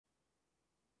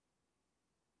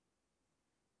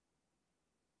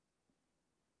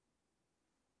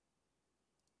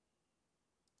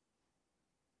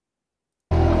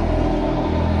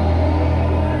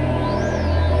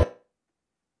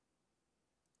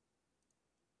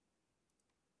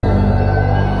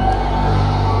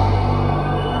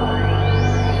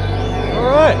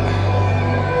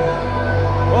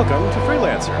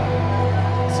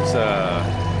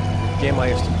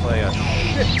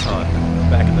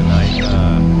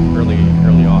the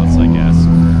early aughts, I guess.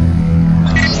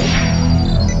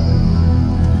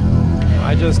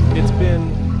 It's been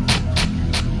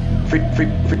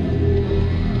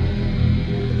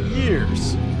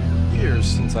years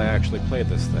since I actually played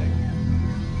this thing.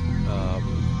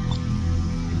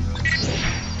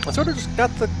 I sort of just got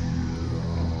the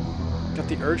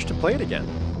urge to play it again,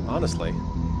 honestly.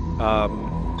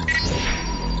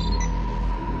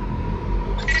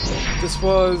 This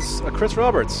was a Chris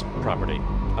Roberts property.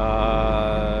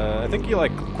 I think he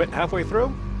like quit halfway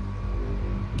through.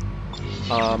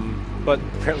 But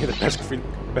apparently the best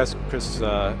Chris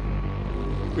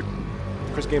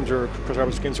games or Chris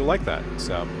Roberts games are like that.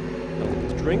 So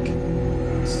let's drink.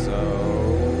 So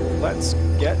let's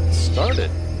get started.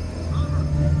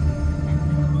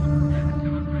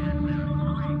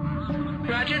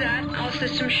 Roger that. All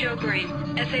systems show green.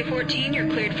 SA-14, you're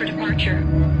cleared for departure.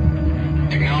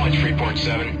 Acknowledge, Freeport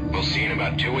 7. We'll see you in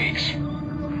about 2 weeks.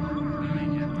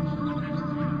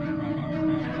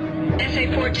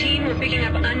 SA-14, we're picking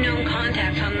up unknown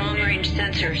contacts on long-range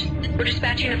sensors. We're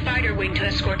dispatching a fighter wing to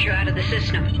escort you out of the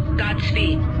system.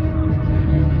 Godspeed.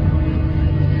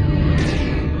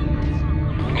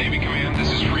 Navy Command,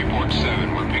 this is Freeport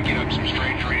 7. We're picking up some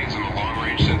strange readings on the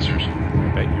long-range sensors.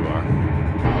 I bet you are.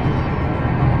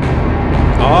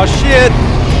 Oh shit!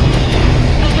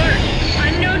 Alert!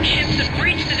 Unknown ships have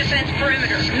breached the defense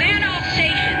perimeter. Man all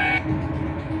stations!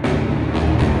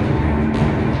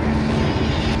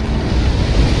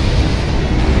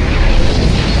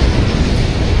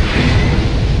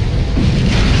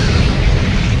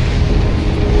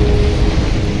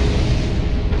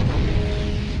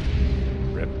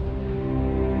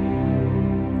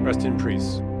 Rest in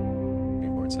peace,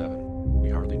 Freeport 7. We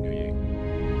hardly knew ye.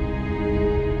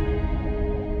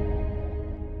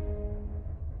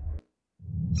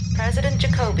 President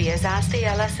Jacoby has asked the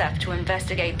LSF to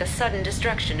investigate the sudden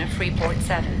destruction of Freeport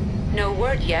 7. No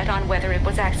word yet on whether it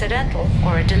was accidental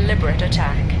or a deliberate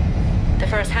attack. The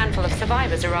first handful of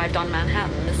survivors arrived on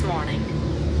Manhattan this morning.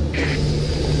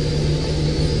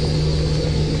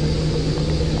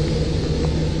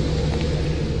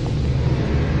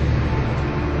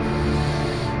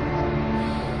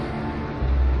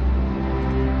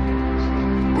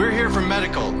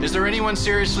 Medical. Is there anyone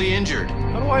seriously injured?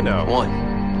 How do I know? One.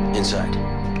 Inside.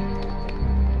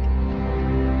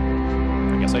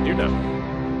 I guess I do know.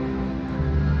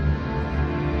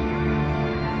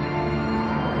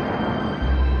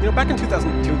 You know, back in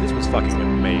 2002, this was fucking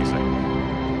amazing.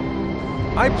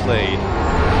 I played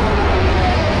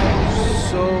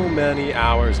so many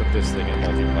hours of this thing in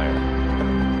multiplayer.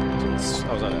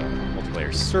 I was on a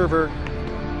multiplayer server.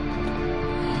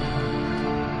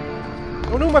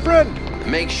 Oh no, my friend!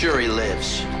 Make sure he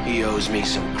lives. He owes me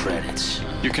some credits.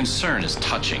 Your concern is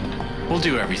touching. We'll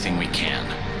do everything we can.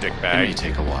 Dickbag. It may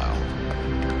take a while.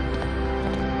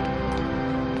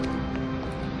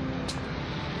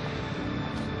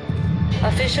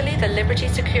 Officially, the Liberty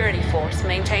Security Force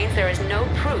maintains there is no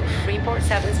proof Freeport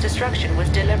 7's destruction was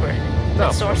deliberate. No,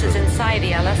 But sources inside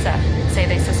the LSF say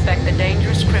they suspect the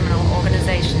dangerous criminal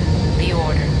organization, the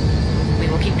Order. We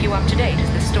will keep you up to date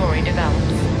as the story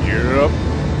develops. Yep.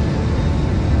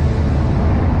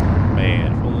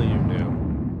 Man, if only you knew.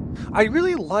 I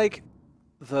really like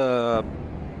the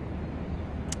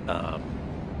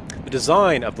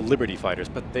design of the Liberty Fighters,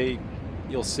 but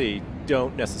you'll see,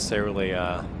 don't necessarily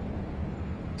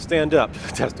stand up to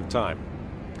the test of time.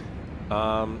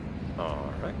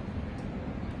 Alright.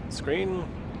 Screen.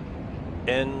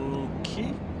 N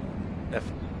key? F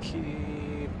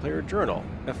key. Player journal.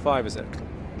 F5 is it.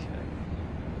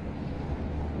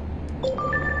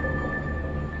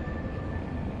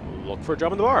 Look for a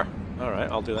job in the bar.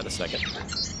 Alright, I'll do that in a second.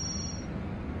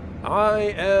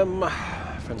 I am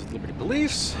friends with Liberty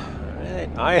Police. Alright,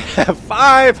 I have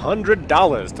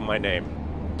 $500 to my name.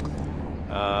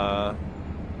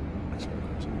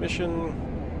 Mission.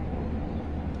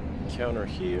 Counter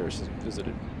here.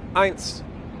 Visited Eins.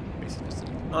 Basically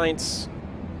visited Eins.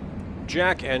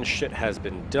 Jack and shit has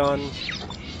been done.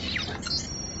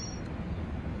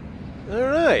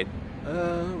 Alright.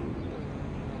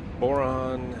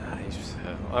 Boron.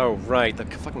 Oh, right. The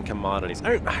fucking commodities.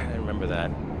 I remember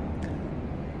that.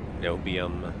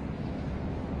 Opium.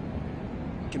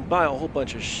 You can buy a whole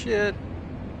bunch of shit.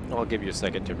 I'll give you a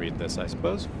second to read this, I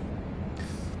suppose.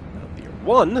 Beer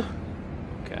 1.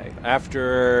 Okay.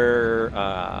 After...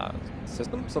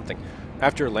 system? Something.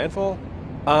 After landfall.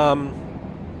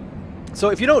 So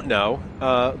if you don't know,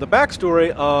 the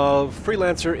backstory of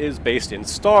Freelancer is based in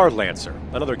Star Lancer,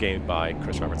 another game by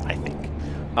Chris Roberts, I think.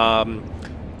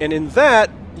 And in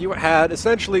that, you had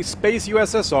essentially Space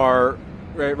USSR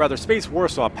rather Space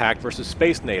Warsaw Pact versus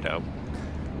Space NATO.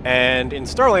 And in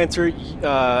Starlancer,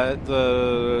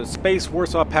 the Space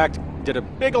Warsaw Pact did a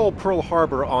big old Pearl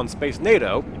Harbor on Space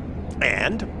NATO,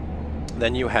 and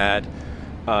then you had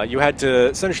to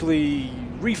essentially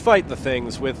refight the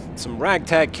things with some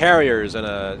ragtag carriers and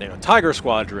a Tiger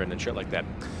Squadron and shit like that.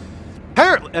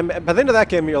 Apparently, and by the end of that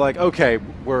game, you're like, okay,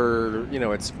 we're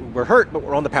hurt, but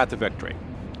we're on the path to victory.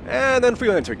 And then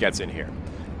Freelancer gets in here,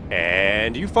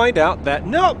 and you find out that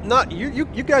no, not you.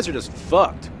 You guys are just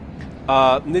fucked.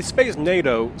 The Space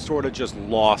NATO sort of just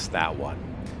lost that one,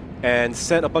 and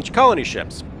sent a bunch of colony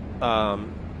ships,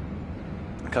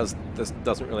 because this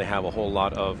doesn't really have a whole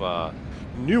lot of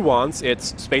nuance.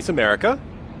 It's Space America,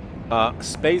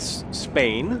 Space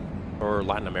Spain, or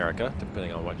Latin America,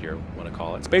 depending on what you want to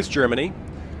call it, Space Germany,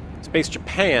 Space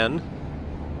Japan,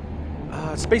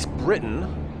 Space Britain,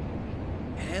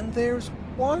 and there's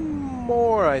one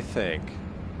more, I think.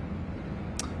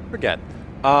 Forget.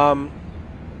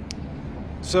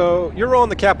 So, you're on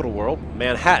the capital world,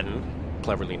 Manhattan,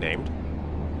 cleverly named,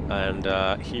 and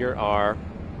here are...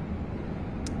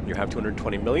 You have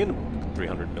 220 million,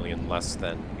 300 million less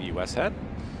than the U.S. had.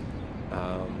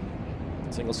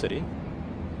 Single city.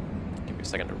 Give me a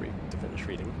second to finish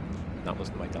reading. Not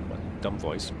listen to my dumb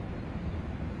voice.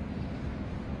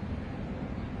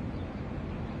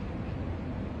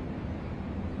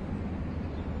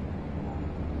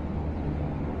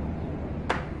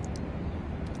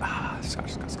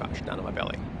 Scotch, down to my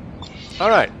belly. All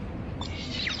right.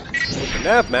 With the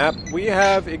nav map, we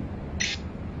have...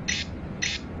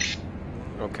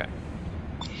 Okay.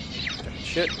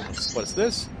 Shit. What's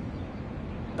this?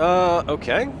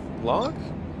 Okay. Log?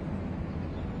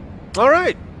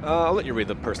 Alright. I'll let you read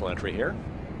the personal entry here.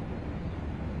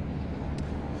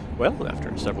 Well,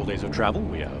 after several days of travel,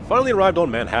 we have finally arrived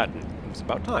on Manhattan. It's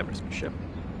about time for some ship.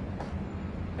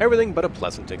 Everything but a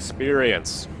pleasant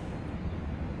experience.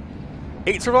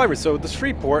 8 survivors, so this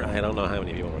Freeport... I don't know how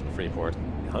many people were in the Freeport.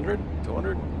 100?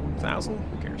 200? 1,000?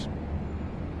 Who cares?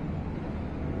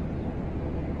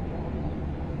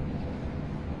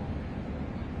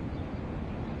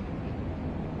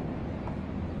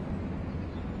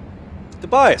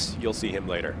 Tobias, you'll see him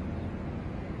later.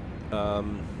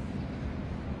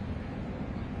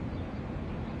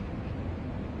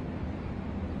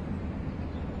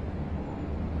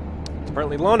 It's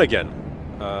apparently Lonigan.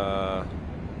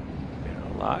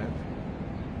 Alive?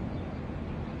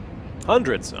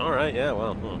 Hundreds. All right. Yeah.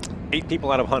 Well, 8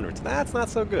 people out of hundreds. That's not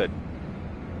so good.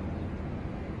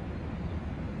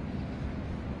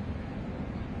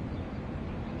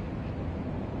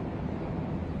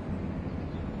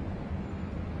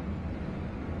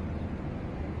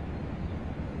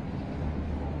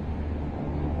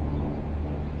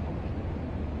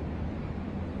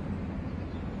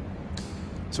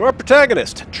 So our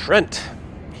protagonist, Trent,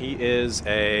 he is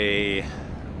a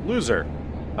loser.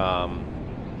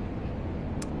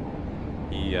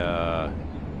 He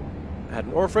had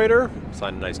an ore freighter,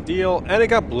 signed a nice deal, and it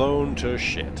got blown to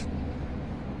shit.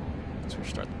 So we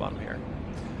start at the bottom here.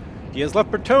 He has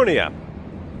left Bretonia,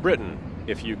 Britain,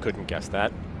 if you couldn't guess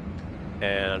that,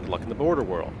 and luck in the border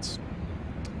worlds.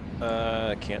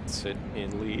 Can't sit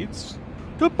in Leeds.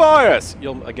 Tobias!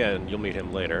 You'll meet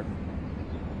him later.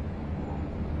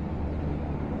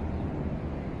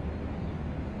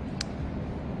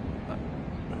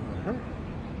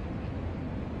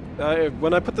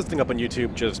 When I put this thing up on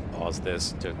YouTube, just pause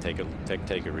this to take a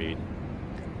read.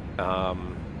 For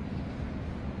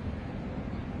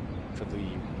the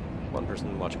one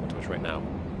person watching on Twitch right now,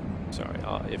 sorry.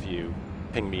 If you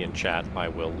ping me in chat, I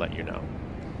will let you know.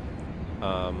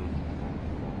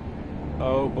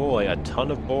 Oh boy, a ton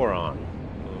of boron.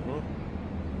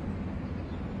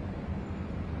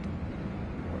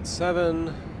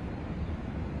 7.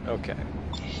 Okay.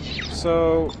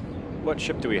 So, what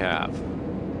ship do we have?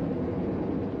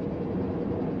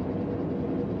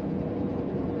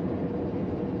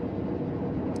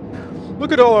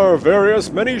 Look at all our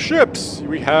many ships!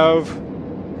 We have...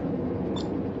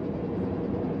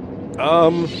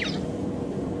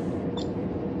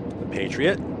 the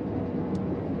Patriot,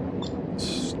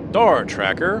 Star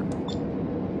Tracker,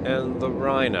 and the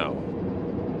Rhino.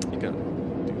 You can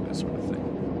do this sort of thing.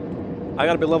 I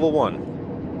gotta be level 1.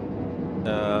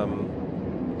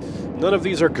 None of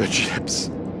these are good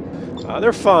ships.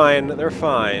 They're fine,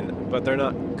 but they're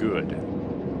not good.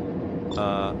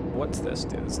 What's this?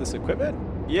 Is this equipment?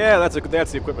 Yeah, that's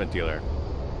the equipment dealer.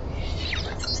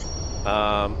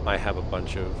 I have a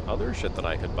bunch of other shit that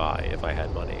I could buy if I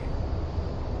had money.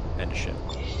 And shit.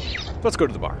 Let's go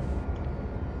to the bar.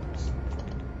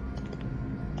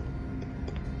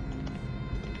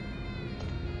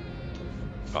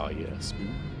 Oh yeah, smooth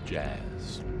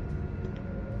jazz.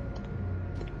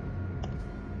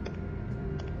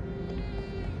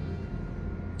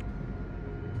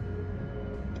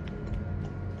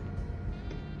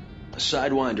 A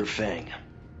Sidewinder Fang.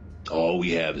 All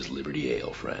we have is Liberty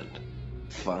Ale, friend.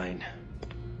 Fine.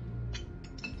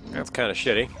 That's kind of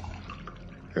shitty.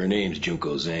 Her name's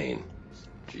Junko Zane.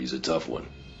 She's a tough one.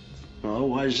 Oh,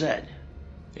 why's that?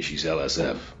 She's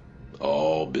LSF.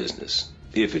 All business.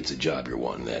 If it's a job you're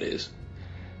wanting, that is.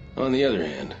 On the other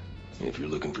hand, if you're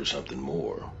looking for something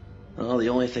more... Well, the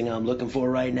only thing I'm looking for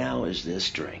right now is this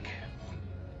drink.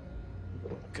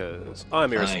 Because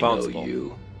I'm irresponsible. I know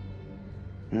you.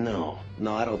 No,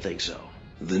 I don't think so.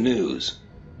 The news.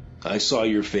 I saw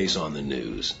your face on the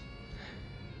news.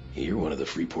 You're one of the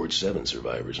Freeport 7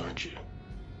 survivors, aren't you?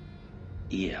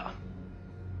 Yeah.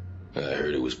 I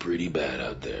heard it was pretty bad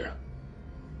out there.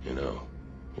 You know,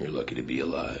 you're lucky to be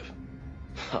alive.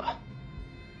 Ha.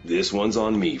 This one's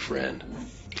on me, friend.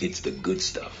 It's the good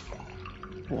stuff.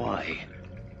 Why?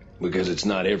 Because it's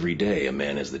not every day a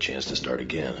man has the chance to start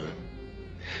again, huh?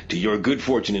 To your good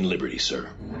fortune and liberty, sir.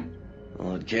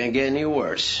 Well, it can't get any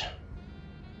worse.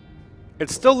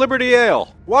 It's still Liberty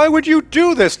Ale. Why would you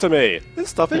do this to me? This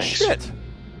stuff is Thanks. shit.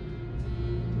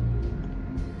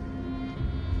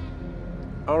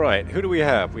 Alright, who do we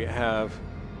have? We have...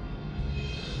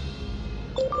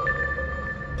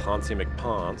 Poncy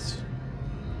McPonce.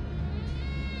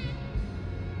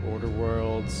 Border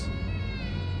Worlds.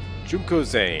 Junko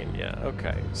Zane. Yeah,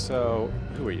 okay. So,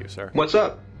 who are you, sir? What's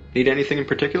up? Need anything in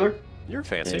particular? You're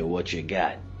fancy. Hey, what you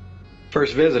got?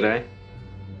 First visit, eh?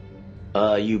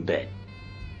 You bet.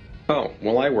 Oh,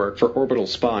 well, I work for Orbital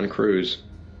Spa and Cruise.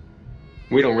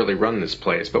 We don't really run this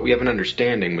place, but we have an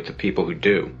understanding with the people who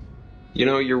do. You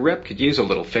know, your rep could use a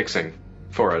little fixing.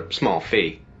 For a small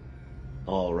fee.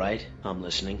 All right, I'm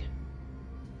listening.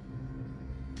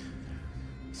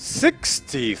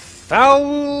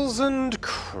 60,000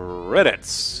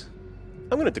 credits.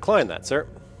 I'm going to decline that, sir.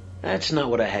 That's not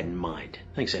what I had in mind.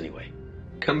 Thanks anyway.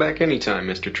 Come back anytime,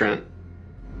 Mr. Trent.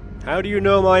 How do you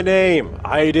know my name?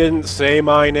 I didn't say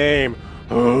my name.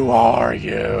 Who are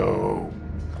you?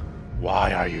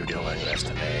 Why are you doing this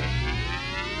to me?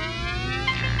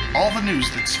 All the news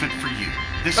that's fit for you.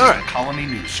 This All is right. the Colony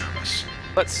News Service.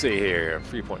 Let's see here.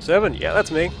 3.7. Yeah,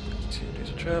 that's me. 2 days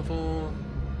of travel.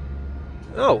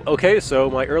 Oh, okay.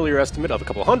 So my earlier estimate of a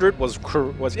couple hundred was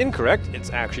incorrect. It's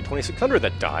actually 2,600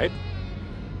 that died.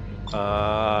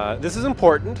 This is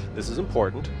important. This is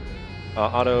important.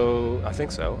 Otto, I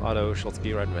think so. Otto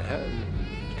Schultzky, right in Manhattan.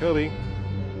 Jacoby.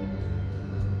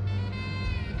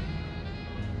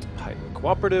 Heightened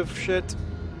cooperative shit.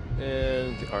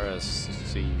 And the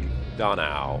RSC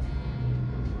Donau.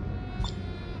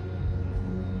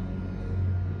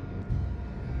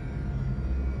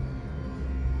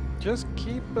 Just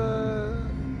keep a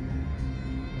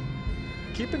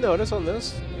notice on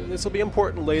this. This will be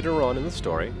important later on in the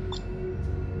story.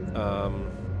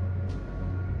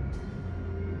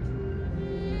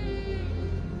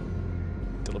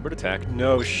 Deliberate attack.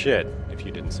 No shit, if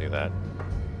you didn't see that.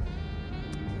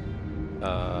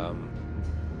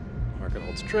 Market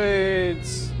holds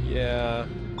trades. Yeah.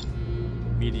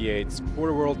 Mediates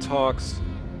border world talks.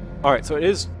 Alright, so it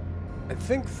is... I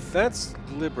think that's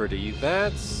Liberty.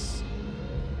 That's...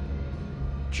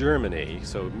 Germany.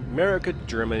 So America,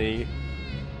 Germany,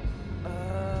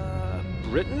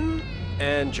 Britain,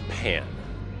 and Japan,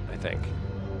 I think.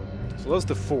 So those are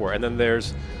the four. And then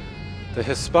there's the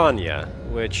Hispania,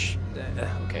 which...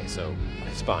 okay, so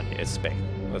Hispania is Spain.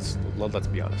 Let's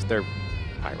be honest. They're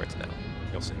pirates now.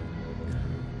 You'll see.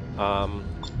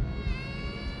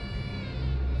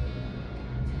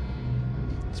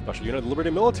 Special unit of the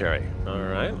Liberty Military.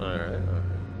 Alright.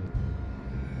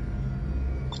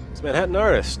 It's Manhattan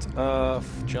artist.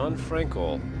 John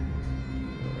Frankel.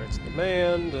 Rights in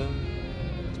demand.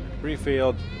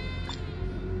 Brieffield.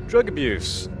 Drug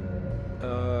abuse.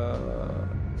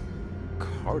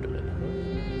 Cardamom.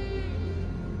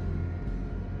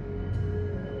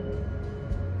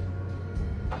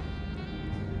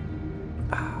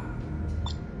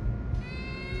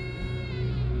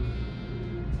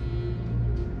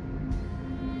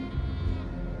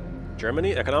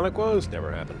 Germany, economic woes,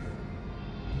 never happened.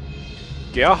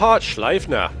 Gerhard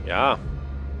Schleifner, ja.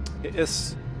 Er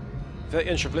ist very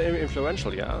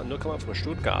influential, ja. Nur kommt from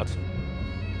Stuttgart.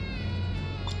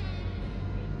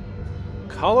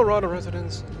 Colorado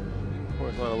residents,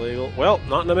 import not illegal. Well,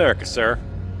 not in America, sir.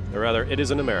 Or rather, it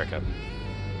is in America.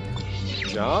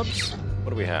 Jobs? What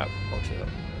do we have?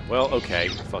 Well, okay.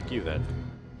 Fuck you then.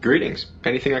 Greetings.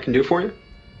 Anything I can do for you?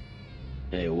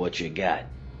 Hey, what you got?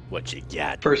 What you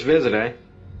got? First visit, eh?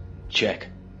 Check.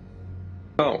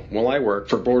 Oh, well, I work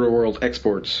for Border World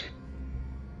Exports.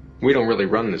 We don't really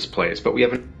run this place, but we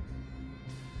haven't...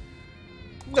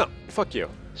 No, fuck you.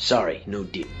 Sorry, no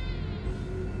deal.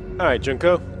 Alright,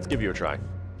 Junko, let's give you a try.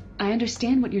 I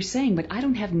understand what you're saying, but I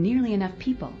don't have nearly enough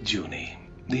people. Junie,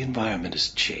 the environment has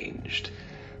changed.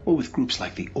 Well, with groups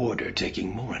like the Order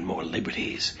taking more and more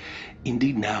liberties,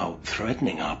 indeed now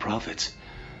threatening our profits,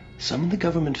 some in the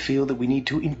government feel that we need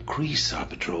to increase our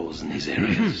patrols in these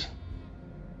areas.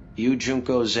 You,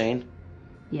 Junko Zane?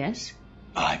 Yes?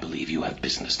 I believe you have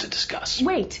business to discuss.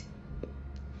 Wait!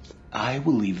 I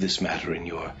will leave this matter in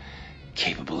your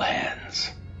capable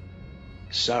hands.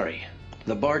 Sorry.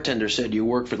 The bartender said you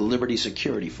work for the Liberty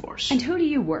Security Force. And who do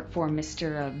you work for,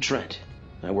 Mr. Trent.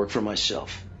 I work for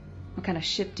myself. What kind of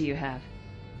ship do you have?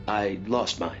 I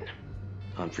lost mine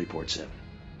on Freeport 7.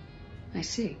 I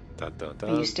see. Dun, dun, dun.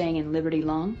 Are you staying in Liberty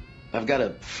long? I've got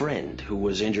a friend who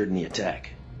was injured in the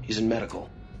attack. He's in medical.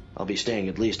 I'll be staying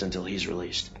at least until he's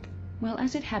released. Well,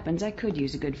 as it happens, I could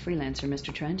use a good freelancer,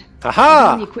 Mr. Trent. Haha!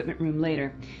 I'll be in the equipment room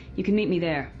later. You can meet me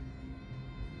there.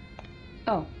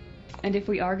 Oh, and if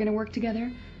we are going to work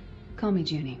together, call me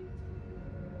Junie.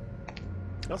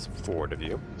 That's forward of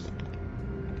you.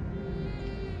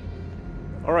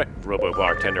 Alright, Robo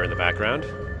Bartender in the background.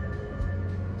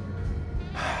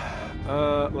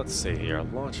 Let's see here.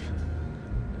 Launch.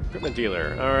 Equipment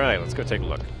dealer. Alright, let's go take a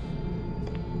look.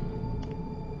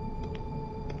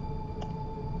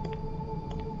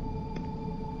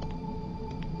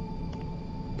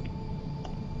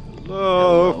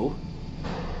 Hello?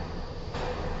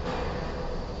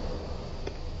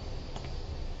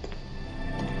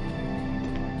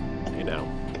 Hey now.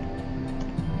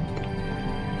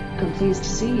 I'm pleased to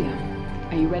see you.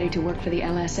 Are you ready to work for the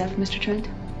LSF, Mr. Trent?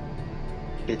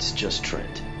 It's just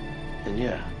Trent. And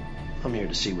yeah, I'm here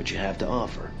to see what you have to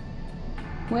offer.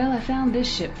 Well, I found this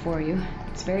ship for you.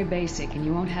 It's very basic, and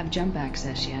you won't have jump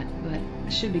access yet, but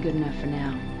it should be good enough for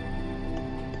now.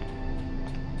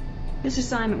 This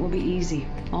assignment will be easy.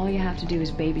 All you have to do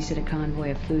is babysit a convoy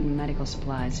of food and medical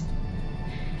supplies.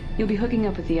 You'll be hooking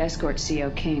up with the escort CO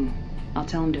King. I'll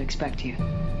tell him to expect you.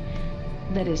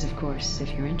 That is, of course,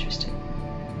 if you're interested.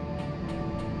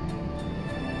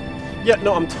 Yeah,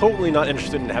 no, I'm totally not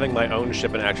interested in having my own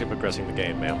ship and actually progressing the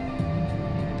game, man.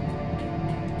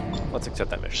 Let's accept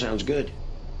that mission. Sounds good.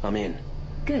 I'm in.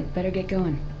 Good, better get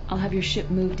going. I'll have your ship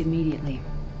moved immediately.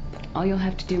 All you'll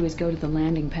have to do is go to the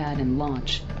landing pad and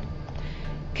launch.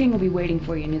 King will be waiting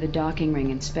for you near the docking ring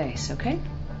in space, okay?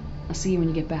 I'll see you when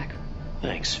you get back.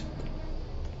 Thanks.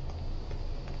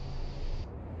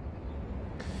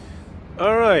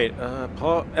 Alright,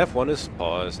 F1 is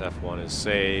pause, F1 is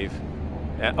save.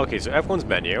 Okay, so F1's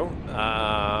menu.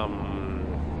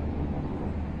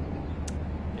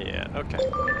 Yeah, okay.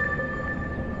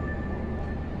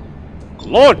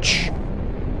 Launch!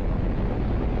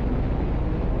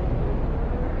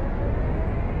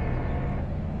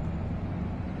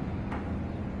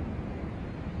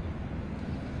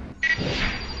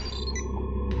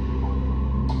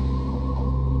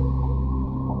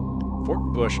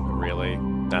 Fort Bush, really?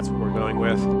 That's what we're going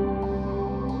with?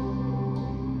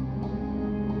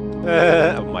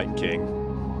 Mike King.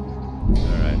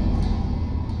 Alright.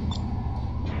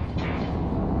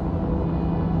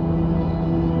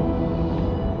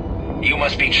 You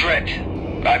must be Trent.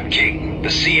 I'm King, the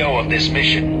CO of this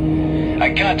mission.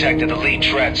 I contacted the lead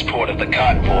transport of the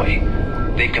convoy.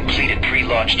 They've completed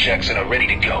pre-launch checks and are ready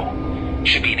to go.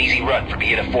 Should be an easy run from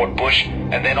here to Fort Bush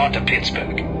and then on to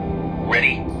Pittsburgh.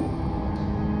 Ready?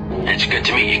 It's good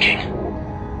to meet you, King.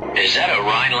 Is that a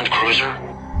Rhineland cruiser?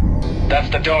 That's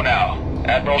the Donau,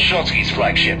 Admiral Schultzky's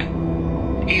flagship.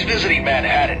 He's visiting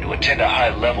Manhattan to attend a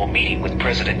high-level meeting with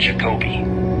President Jacoby.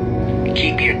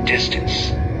 Keep your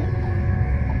distance.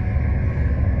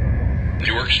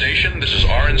 Newark Station, this is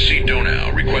RNC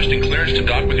Donau, requesting clearance to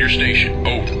dock with your station.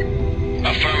 Over.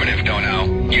 Affirmative,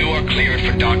 Donau. You are cleared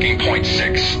for docking point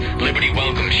 6. Liberty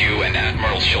welcomes you and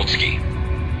Admiral Schultzky.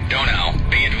 Donau,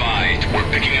 be advised, we're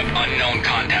picking up unknown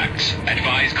contacts.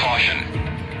 Advise caution.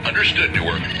 Understood,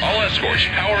 Newark. All escorts,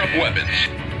 power up weapons.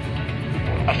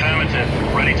 Affirmative.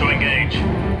 Ready to engage.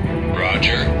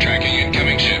 Roger. Tracking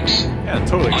incoming ships. Yeah,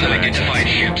 totally. Unidentified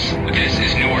ships. This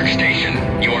is Newark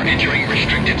Station. You are entering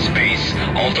restricted space.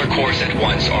 Alter course at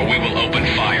once or we will open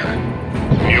fire.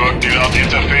 Newark, do not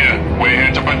interfere. We're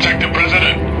here to protect the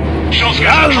president. Schultzky,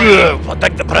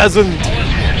 protect the president. All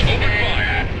escorts, open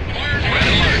fire. Red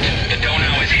alert. The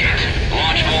Donau is hit.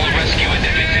 Launch all rescue and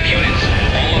defensive units.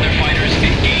 All other fighters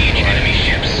engage enemy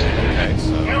ships. Okay,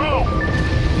 so... No!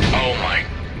 Oh my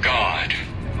god.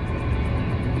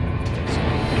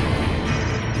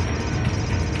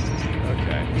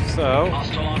 Okay, so...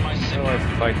 Hostile on my signal.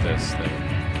 fight this thing?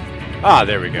 Ah,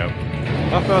 there we go.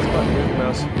 Left mouse button, move the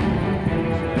mouse.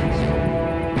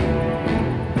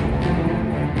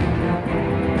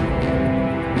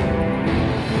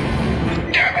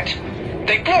 Damn it!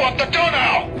 They blew up the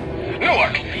Donau!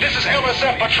 Newark, this is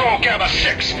LSF Patrol Gamma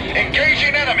 6.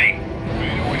 Engaging enemy!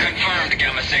 Confirmed,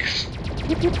 Gamma 6.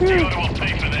 Kyoto will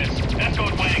pay for this.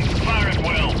 Escort wings, fire at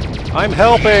will. I'm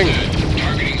helping!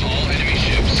 Targeting all enemy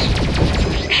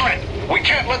ships. Trent, we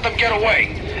can't let them get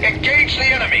away. Engage the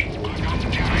enemy!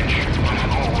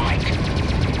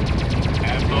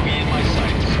 Have bogey in my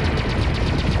sights.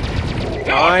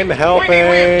 I'm We need helping!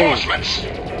 reinforcements!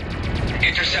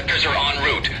 Interceptors are en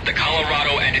route. The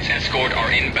Colorado and its escort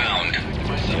are inbound.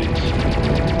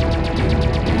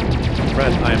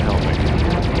 Friend, I am helping.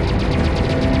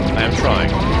 I am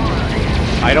trying.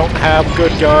 I don't have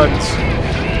good guns.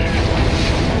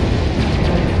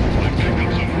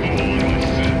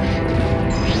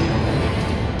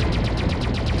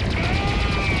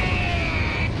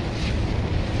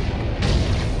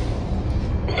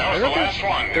 That was the last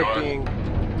one, They're Newark. being...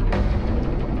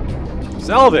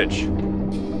 Salvage!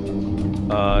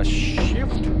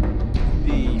 Shift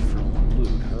B for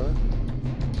loot, huh?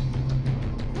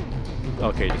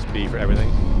 Okay, just B for everything.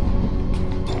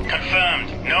 Confirmed.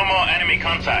 No more enemy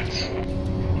contacts.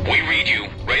 We read you.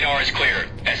 Radar is clear.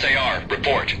 SAR,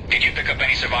 report. Did you pick up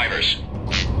any survivors?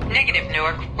 Negative,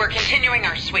 Newark. We're continuing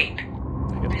our sweep.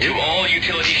 To all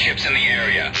utility ships in the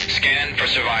area, scan for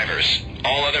survivors.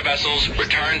 All other vessels,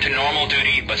 return to normal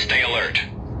duty, but stay alert.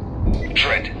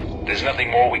 Trent, there's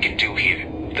nothing more we can do here.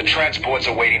 The transports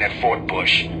are waiting at Fort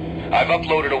Bush. I've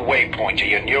uploaded a waypoint to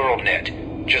your neural net.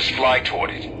 Just fly toward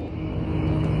it.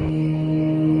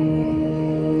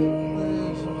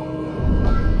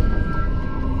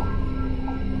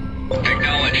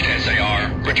 Acknowledged,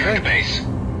 SAR. Return to base.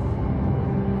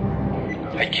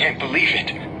 I can't believe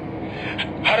it.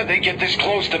 How did they get this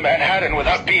close to Manhattan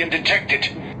without being detected?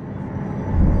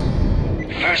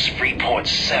 First Freeport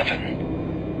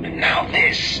 7, and now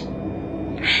this.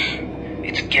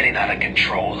 It's getting out of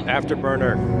control.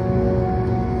 Afterburner.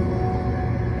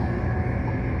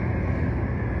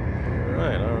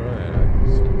 Alright.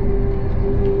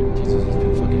 Jesus, it's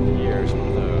been fucking years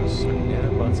with those.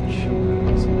 Nanobots and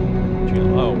shields.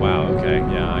 Oh, wow, okay.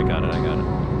 Yeah, I got it.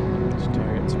 Just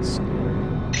targets and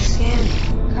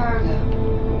Scanning. Cargo.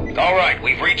 Alright,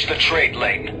 we've reached the trade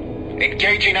lane.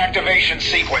 Engaging activation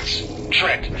sequence.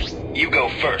 Trent, you go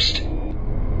first.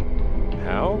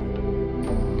 How?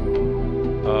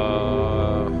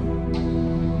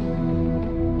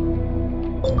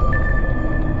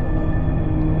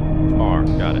 R,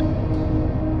 got it.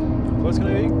 What's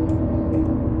gonna be?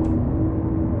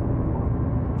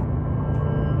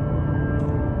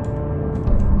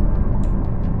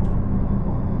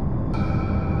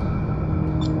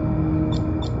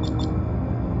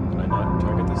 Can I not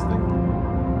target this thing?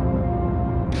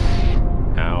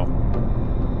 Ow.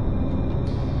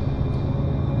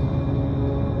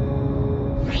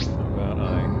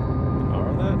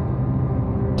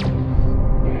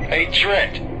 Hey,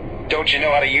 Trent, don't you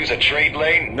know how to use a trade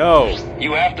lane? No.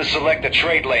 You have to select the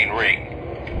trade lane ring,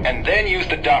 and then use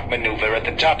the dock maneuver at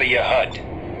the top of your HUD.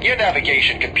 Your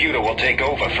navigation computer will take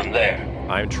over from there.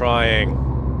 I'm trying.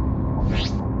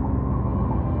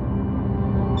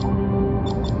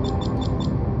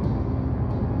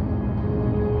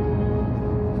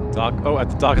 Dock. Oh, at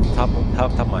the dock at the top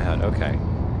of my head. Okay.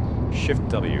 Shift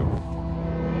W.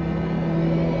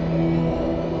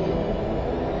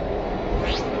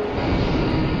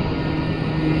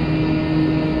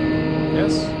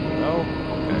 Yes? No?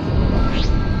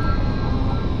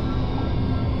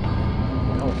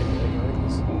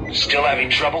 Okay. Still having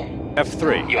trouble?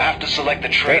 F3. You have to select the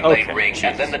trade Okay, lane ring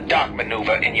and then the dock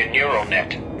maneuver in your neural net.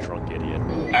 Drunk idiot.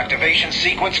 Activation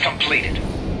sequence completed.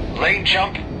 Lane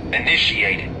jump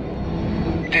initiated.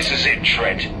 This is it,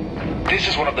 Trent. This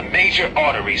is one of the major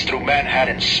arteries through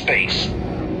Manhattan space.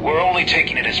 We're only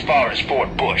taking it as far as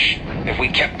Fort Bush. If we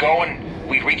kept going,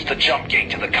 we'd reach the jump gate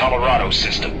to the Colorado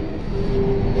system.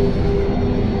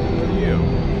 You.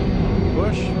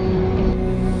 Bush?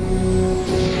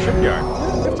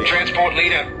 Shipyard. Transport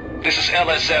leader, this is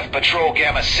LSF Patrol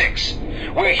Gamma 6.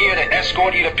 We're here to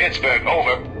escort you to Pittsburgh,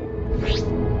 over.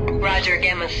 Roger,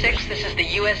 Gamma 6, this is the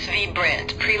USV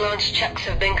Brant. Pre-launch checks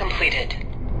have been completed.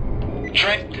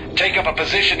 Trent, take up a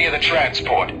position near the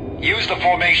transport. Use the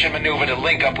formation maneuver to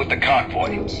link up with the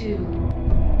convoy.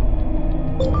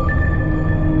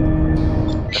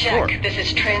 Check, this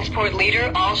is transport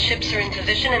leader. All ships are in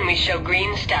position and we show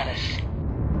green status.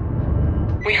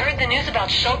 We heard the news about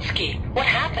Schultzky. What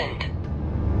happened?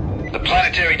 The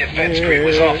planetary defense grid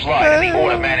was offline and the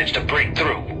order managed to break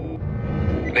through.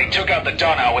 out the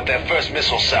Donau with their first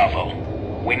missile salvo.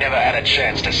 We never had a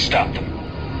chance to stop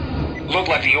them. Looked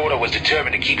like the order was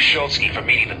determined to keep Schultzky from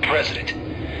meeting the president.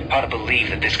 Hard to believe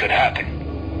that this could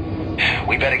happen.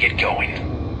 We better get going.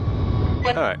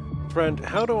 Alright, friend,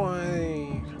 how do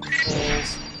I...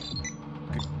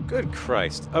 Good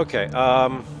Christ. Okay,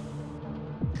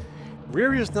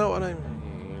 rear view is not what I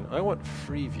mean. I want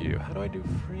free view. How do I do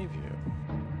free view?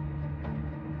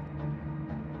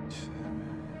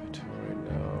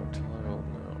 No.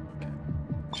 Okay.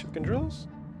 Shift controls?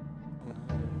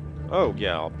 Oh,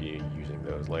 yeah, I'll be using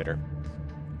those later.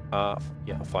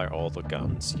 Yeah, fire all the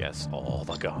guns. Yes, all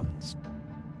the guns.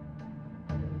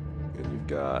 And you've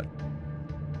got...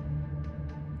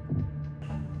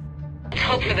 Let's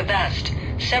hope for the best.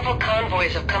 Several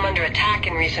convoys have come under attack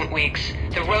in recent weeks.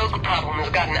 The rogue problem has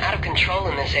gotten out of control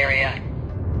in this area.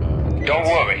 Don't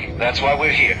worry, that's why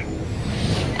we're here.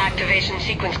 Activation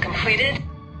sequence completed?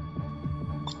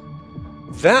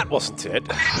 That wasn't it.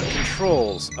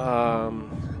 Controls.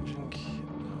 No.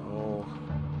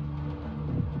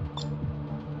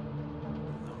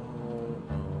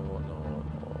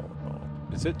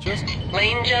 Is it just...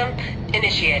 Lane jump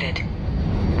initiated.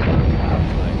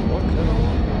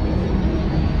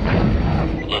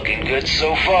 Looking good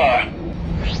so far.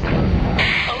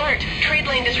 Alert! Trade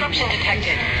lane disruption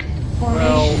detected.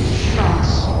 Well...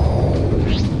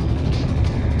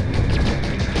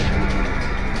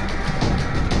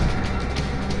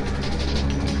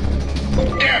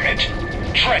 Damn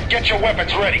it! Trent, get your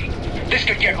weapons ready. This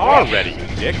could get rough. Ready, you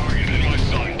dick.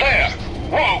 There!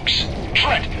 Rogues!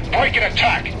 Trent, break and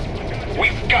attack!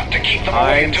 We've got to keep them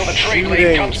away until the trade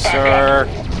lane comes back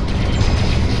up.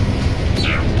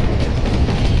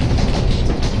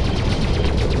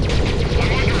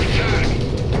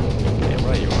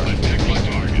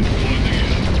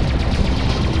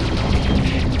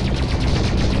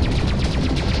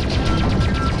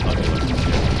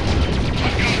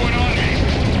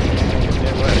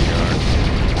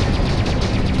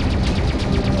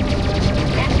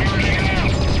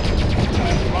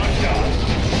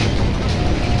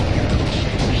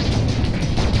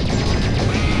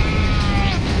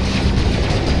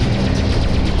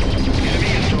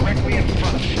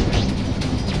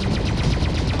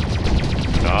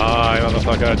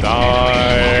 Gonna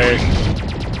die.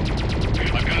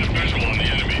 I've got a visual on the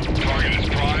enemy. Target is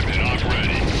primed and I'm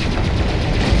ready.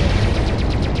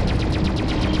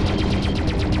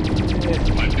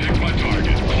 I picked my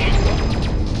target.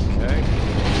 Okay.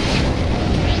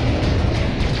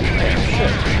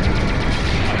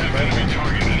 I have enemy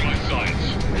target in my sights.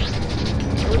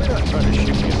 They're really not trying to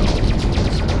shoot me at all.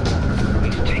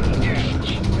 He's taking damage.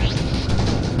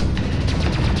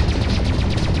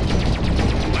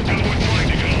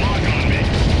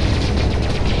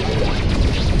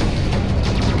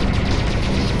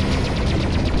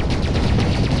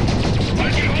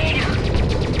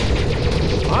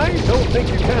 I don't think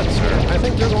you can, sir. I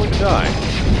think you're going to die.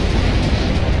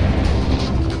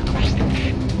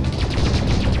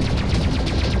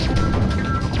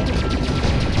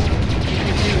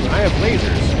 I have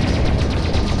lasers.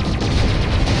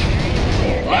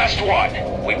 Last one.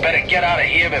 We better get out of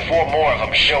here before more of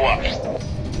them show up.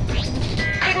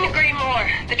 Couldn't agree more.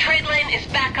 The trade lane is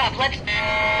back up. Let's...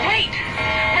 Wait!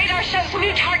 Radar shows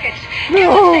new targets.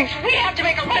 No! We have to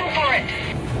make a run for it.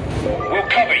 We'll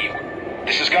cover you.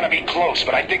 This is gonna be close,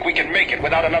 but I think we can make it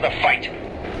without another fight.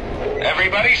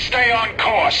 Everybody stay on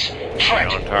course.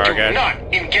 Trent, do not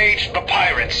engage the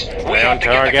pirates. We have to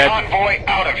get the convoy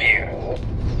out of here.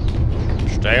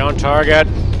 Stay on target.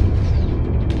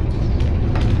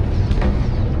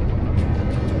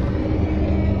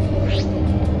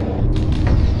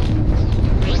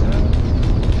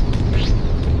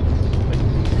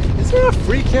 Is there a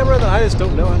free camera that I just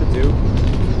don't know how to do?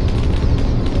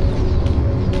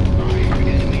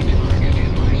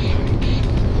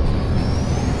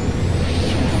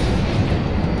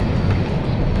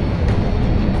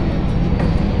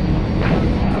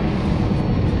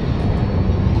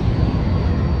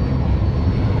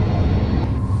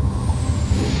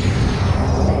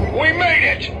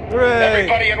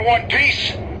 Everybody in one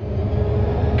piece?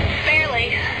 Barely.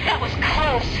 That was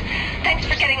close. Thanks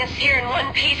for getting us here in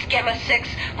one piece, Gamma 6.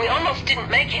 We almost didn't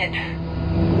make it.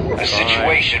 A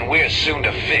situation we're soon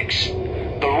to fix.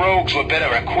 The rogues were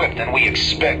better equipped than we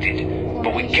expected,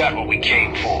 but we got what we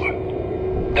came for.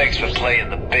 Thanks for playing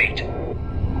the bait.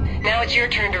 Now it's your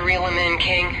turn to reel him in,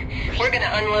 King. We're gonna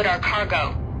unload our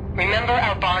cargo. Remember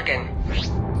our bargain.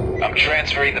 I'm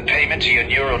transferring the payment to your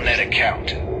neural net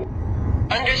account.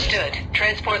 Understood.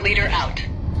 Transport leader out.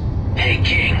 Hey,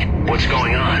 King. What's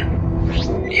going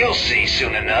on? You'll see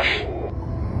soon enough.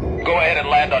 Go ahead and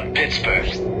land on Pittsburgh.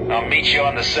 I'll meet you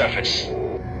on the surface.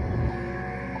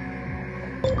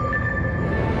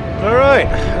 All right,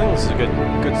 I think this is a good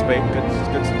space,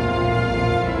 good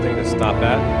thing to stop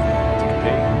at. Take a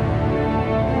peek.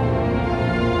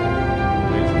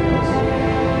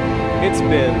 It's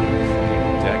been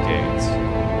decades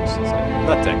since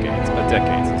not decades, a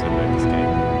decade since I played this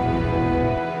game.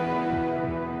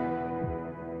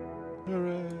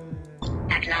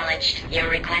 Acknowledged. Your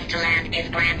request to land is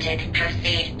granted.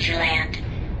 Proceed to land.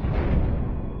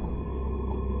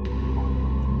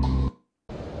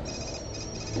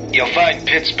 You'll find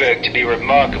Pittsburgh to be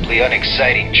remarkably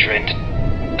unexciting, Trent.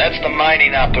 That's the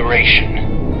mining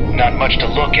operation. Not much to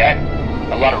look at.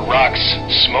 A lot of rocks,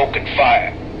 smoke, and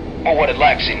fire. But what it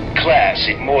lacks in class,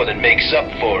 it more than makes up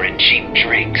for in cheap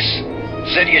drinks.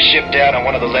 Set your ship down on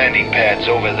one of the landing pads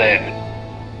over there.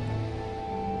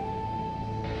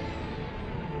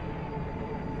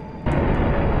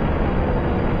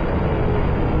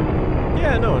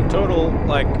 Yeah, no, in total,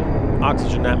 like,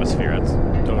 oxygen atmosphere, that's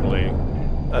totally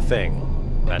a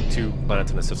thing that 2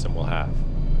 planets in the system will have.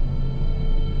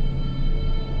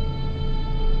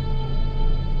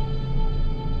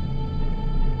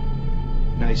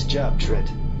 Nice job,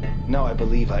 Trent. Now I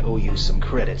believe I owe you some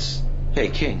credits. Hey,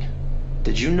 King.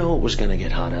 Did you know it was gonna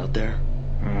get hot out there?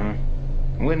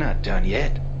 We're not done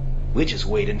yet. We're just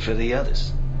waiting for the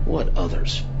others. What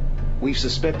others? We've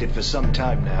suspected for some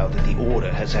time now that the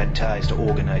Order has had ties to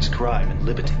organized crime and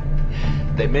Liberty.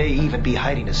 They may even be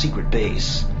hiding a secret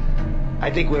base. I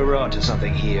think we're on to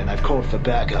something here, and I've called for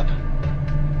backup.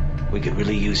 We could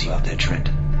really use you out there, Trent.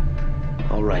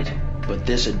 All right, but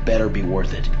this had better be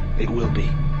worth it. It will be.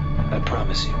 I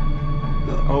promise you.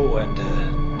 Oh,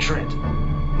 and, Trent,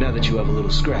 now that you have a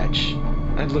little scratch,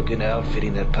 I'd look into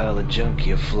outfitting that pile of junk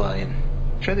you're flying.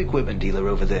 Try the equipment dealer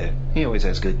over there. He always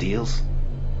has good deals.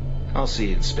 I'll see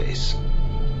you in space.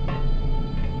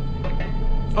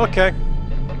 Okay.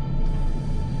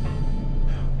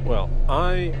 Well,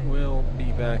 I will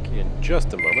be back in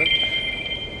just a moment.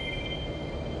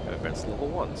 Got advanced level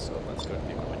 1, so let's go to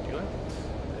the equipment dealer.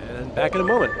 And back in a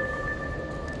moment.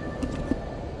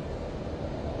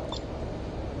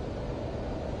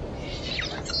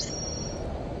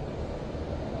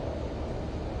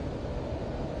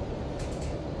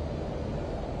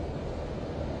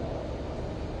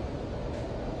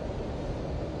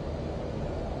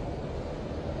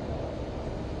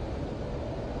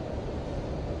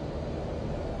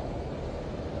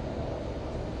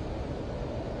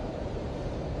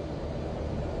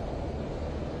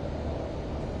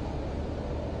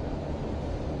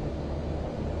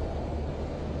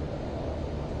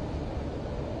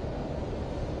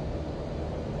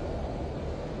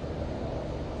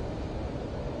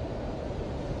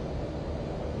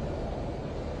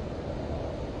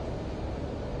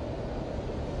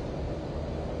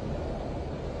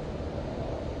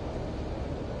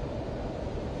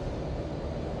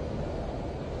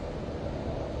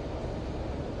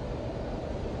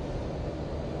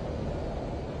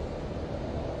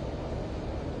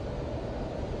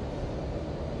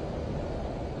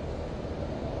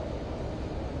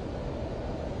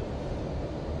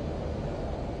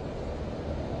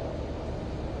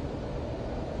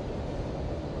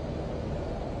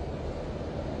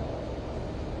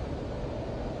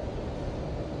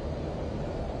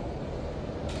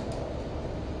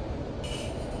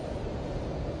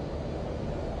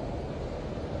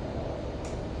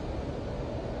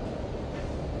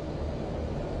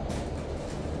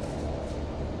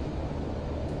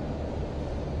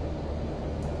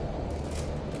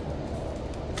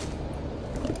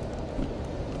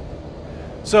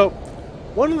 So,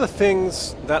 one of the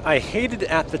things that I hated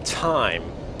at the time,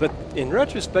 but in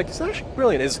retrospect it's actually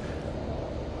brilliant, is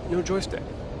no joystick.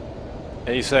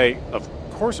 And you say, of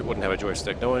course it wouldn't have a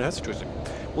joystick, no one has a joystick.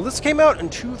 Well, this came out in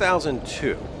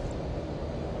 2002.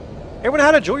 Everyone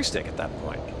had a joystick at that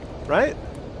point, right?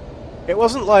 It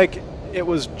wasn't like it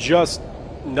was just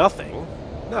nothing.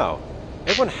 No.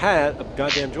 Everyone had a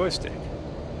goddamn joystick.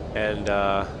 And,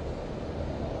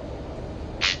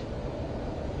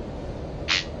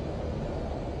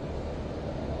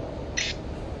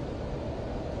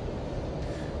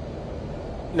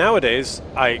 nowadays,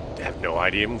 I have no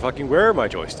idea even fucking where my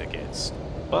joystick is.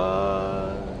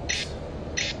 But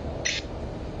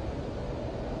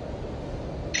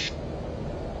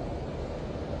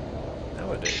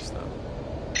nowadays, though.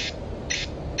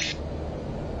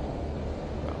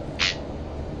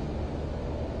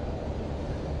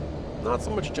 Well, not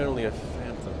so much generally a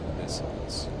fan of the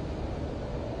missiles.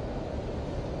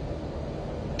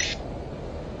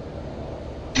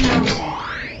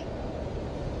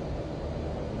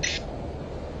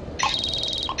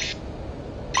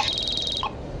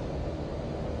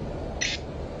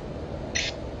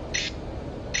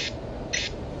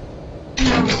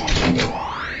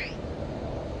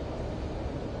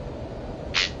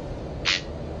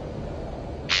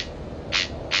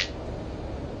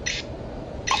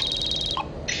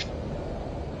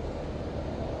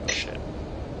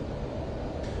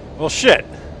 Well, shit.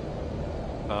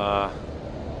 I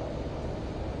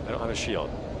don't have a shield.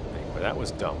 Anyway, that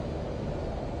was dumb.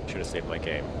 Should have saved my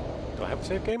game. Do I have a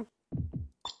save game?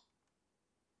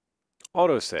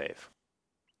 Autosave.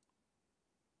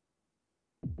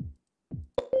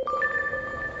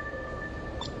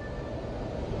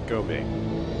 Go me.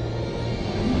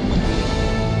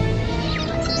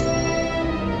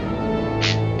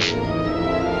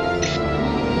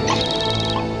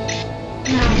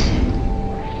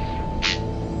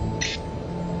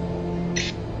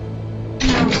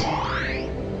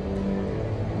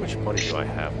 How much money do I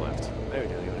have left? I don't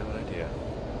even have an idea.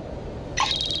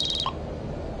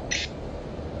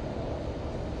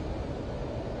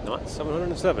 Not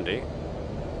 770.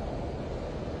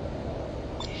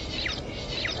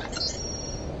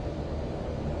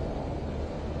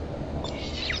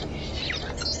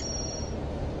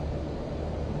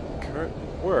 Current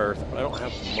worth, but I don't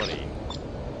have the money.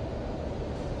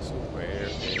 So where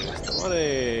is the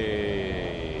money?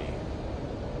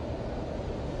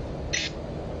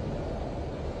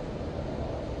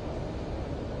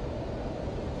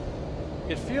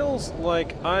 It feels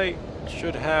like I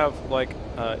should have, like,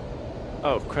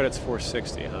 oh, credits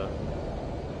 460, huh?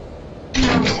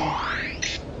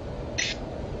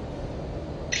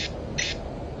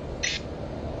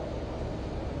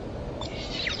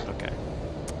 Okay.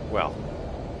 Well,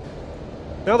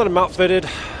 now that I'm outfitted,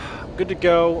 I'm good to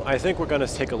go. I think we're going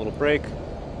to take a little break.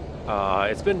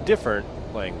 It's been different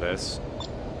playing this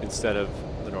instead of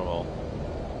the normal.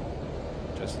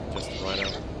 Just the Rhino.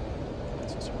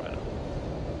 It's just a Rhino.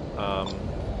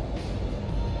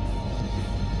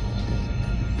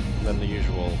 Than the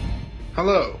usual.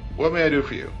 Hello, what may I do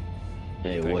for you?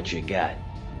 Hey, what you got?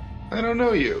 I don't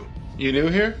know you. You new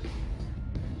here?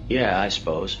 Yeah, I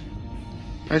suppose.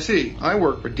 I see. I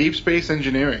work for Deep Space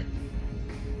Engineering.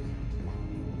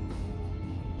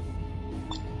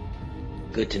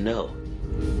 Good to know.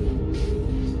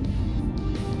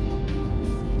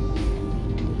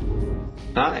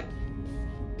 Hi.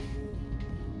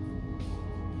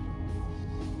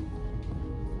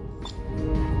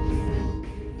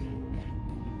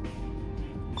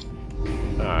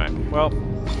 Alright, well.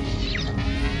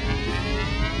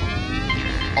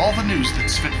 All the news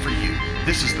that's fit for you.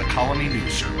 This is the Colony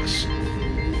News Service.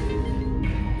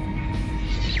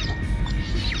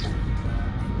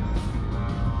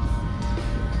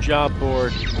 Job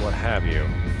board, what have you.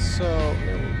 So,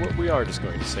 we are just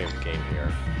going to save the game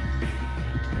here.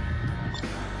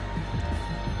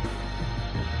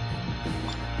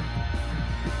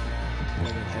 And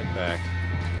then head back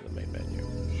to the main menu.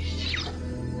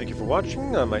 Thank you for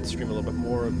watching. I might stream a little bit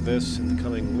more of this in the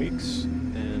coming weeks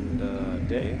and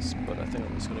days, but I think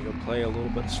I'm just going to go play a little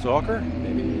bit of Stalker.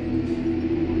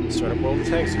 Maybe start up World of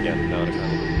Tanks again now to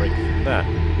kind of a break from that.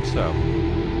 So,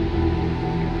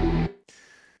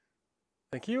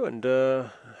 thank you, and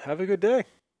have a good day.